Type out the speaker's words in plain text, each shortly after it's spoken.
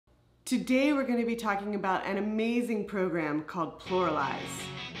Today we're going to be talking about an amazing program called PluralEyes.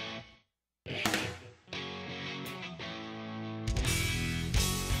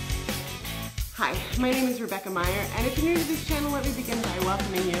 Hi, my name is Rebecca Meyer, and if you're new to this channel, let me begin by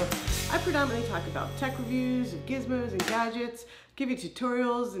welcoming you. I predominantly talk about tech reviews, gizmos, and gadgets, give you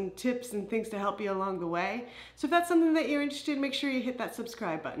tutorials and tips and things to help you along the way. So if that's something that you're interested in, make sure you hit that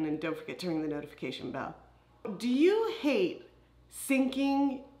subscribe button and don't forget to ring the notification bell. Do you hate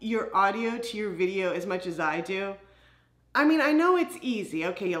syncing your audio to your video as much as I do? I mean, I know it's easy.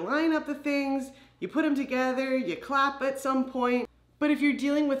 Okay, you line up the things, you put them together, you clap at some point. But if you're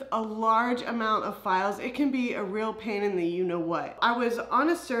dealing with a large amount of files, it can be a real pain in the you-know-what. I was on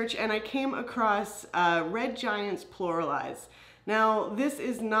a search and I came across Red Giant's PluralEyes. Now, this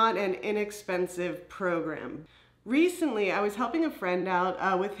is not an inexpensive program. Recently, I was helping a friend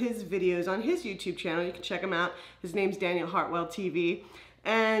out with his videos on his YouTube channel. You can check him out. His name's Daniel Hartwell TV.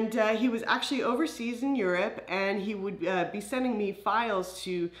 And he was actually overseas in Europe, and he would be sending me files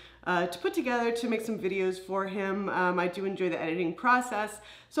to put together to make some videos for him. I do enjoy the editing process,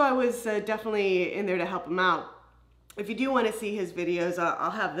 so I was definitely in there to help him out. If you do want to see his videos, I'll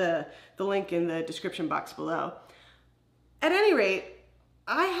have the link in the description box below. At any rate,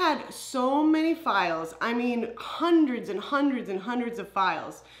 I had so many files, I mean hundreds and hundreds and hundreds of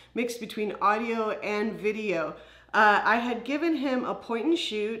files mixed between audio and video. I had given him a point and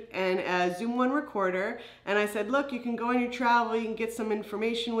shoot and a Zoom 1 recorder, and I said, look, you can go on your travel, you can get some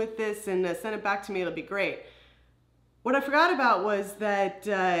information with this and send it back to me, it'll be great. What I forgot about was that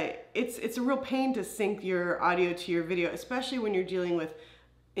it's a real pain to sync your audio to your video, especially when you're dealing with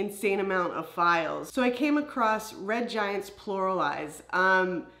insane amount of files. So I came across Red Giant's PluralEyes.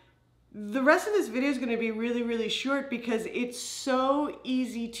 The rest of this video is going to be really short because it's so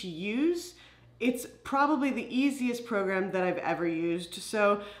easy to use. It's probably the easiest program that I've ever used.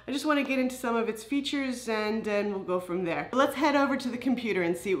 So I just want to get into some of its features and we'll go from there. Let's head over to the computer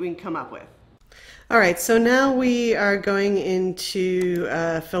and see what we can come up with. All right, so now we are going into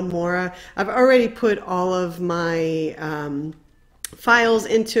Filmora. I've already put all of my files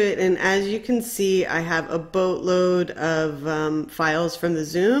into it, and as you can see, I have a boatload of files from the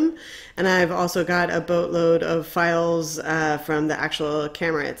Zoom, and I've also got a boatload of files from the actual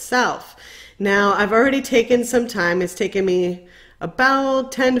camera itself. Now, I've already taken some time. It's taken me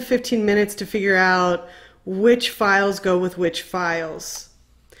about 10 to 15 minutes to figure out which files go with which files.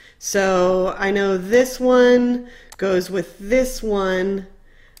 So I know this one goes with this one.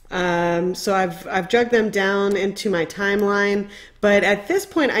 So I've dragged them down into my timeline, but at this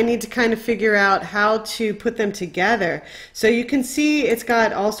point I need to kind of figure out how to put them together. So you can see it's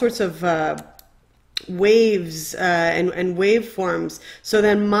got all sorts of waves and waveforms. So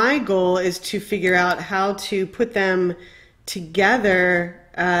then my goal is to figure out how to put them together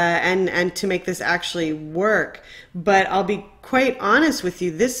and to make this actually work. But I'll be quite honest with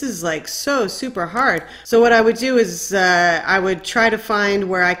you, this is like so super hard. So what I would do is I would try to find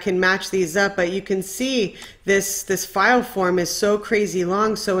where I can match these up, but you can see this file form is so crazy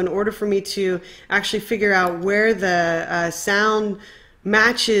long. So in order for me to actually figure out where the sound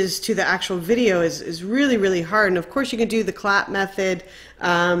matches to the actual video is really hard. And of course you can do the clap method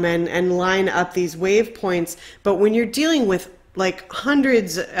and line up these wave points, but when you're dealing with like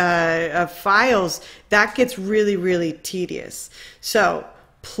hundreds of files, that gets really tedious. So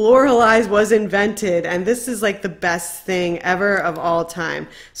PluralEyes was invented, and this is like the best thing ever of all time.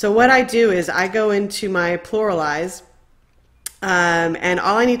 So what I do is I go into my PluralEyes, and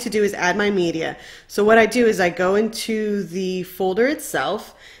all I need to do is add my media. So what I do is I go into the folder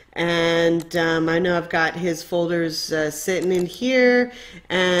itself, and I know I've got his folders sitting in here,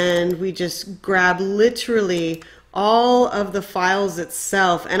 and we just grab literally all of the files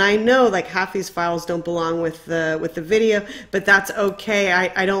itself. And I know like half these files don't belong with the video, but that's okay.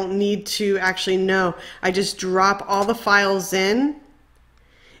 I don't need to actually know. I just drop all the files in.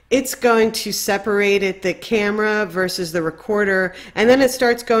 It's going to separate it, the camera versus the recorder, and then it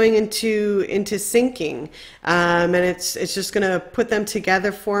starts going into syncing, and it's just going to put them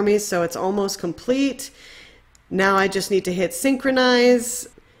together for me, so it's almost complete. Now I just need to hit synchronize.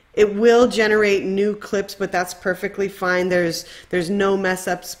 It will generate new clips, but that's perfectly fine. There's no mess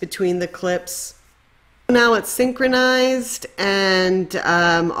ups between the clips. Now it's synchronized, and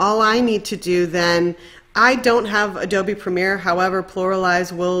all I need to do then, I don't have Adobe Premiere, however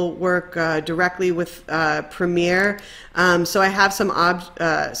PluralEyes will work directly with Premiere. So I have some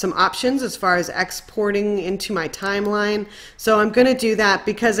options as far as exporting into my timeline. So I'm going to do that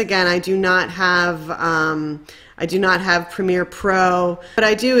because again I do not have I do not have Premiere Pro. What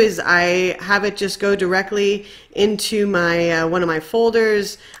I do is I have it just go directly into my one of my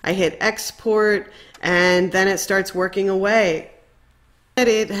folders. I hit export, and then it starts working away.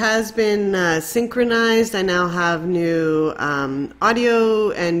 It has been synchronized. I now have new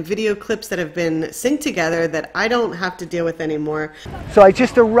audio and video clips that have been synced together that I don't have to deal with anymore. So I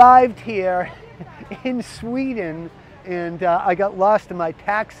just arrived here in Sweden, and I got lost in my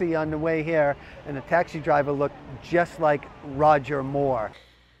taxi on the way here, and the taxi driver looked just like Roger Moore.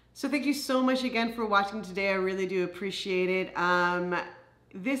 So thank you so much again for watching today. I really do appreciate it.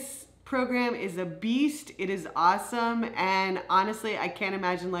 This program is a beast. It is awesome, and honestly, I can't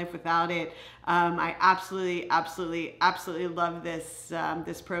imagine life without it. I absolutely love this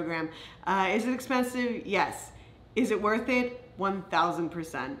this program. Is it expensive? Yes. Is it worth it?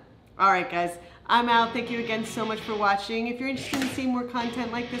 1000%. All right, guys, I'm out. Thank you again so much for watching. If you're interested in seeing more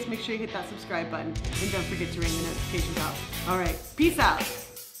content like this, make sure you hit that subscribe button, and don't forget to ring the notification bell. All right, peace out.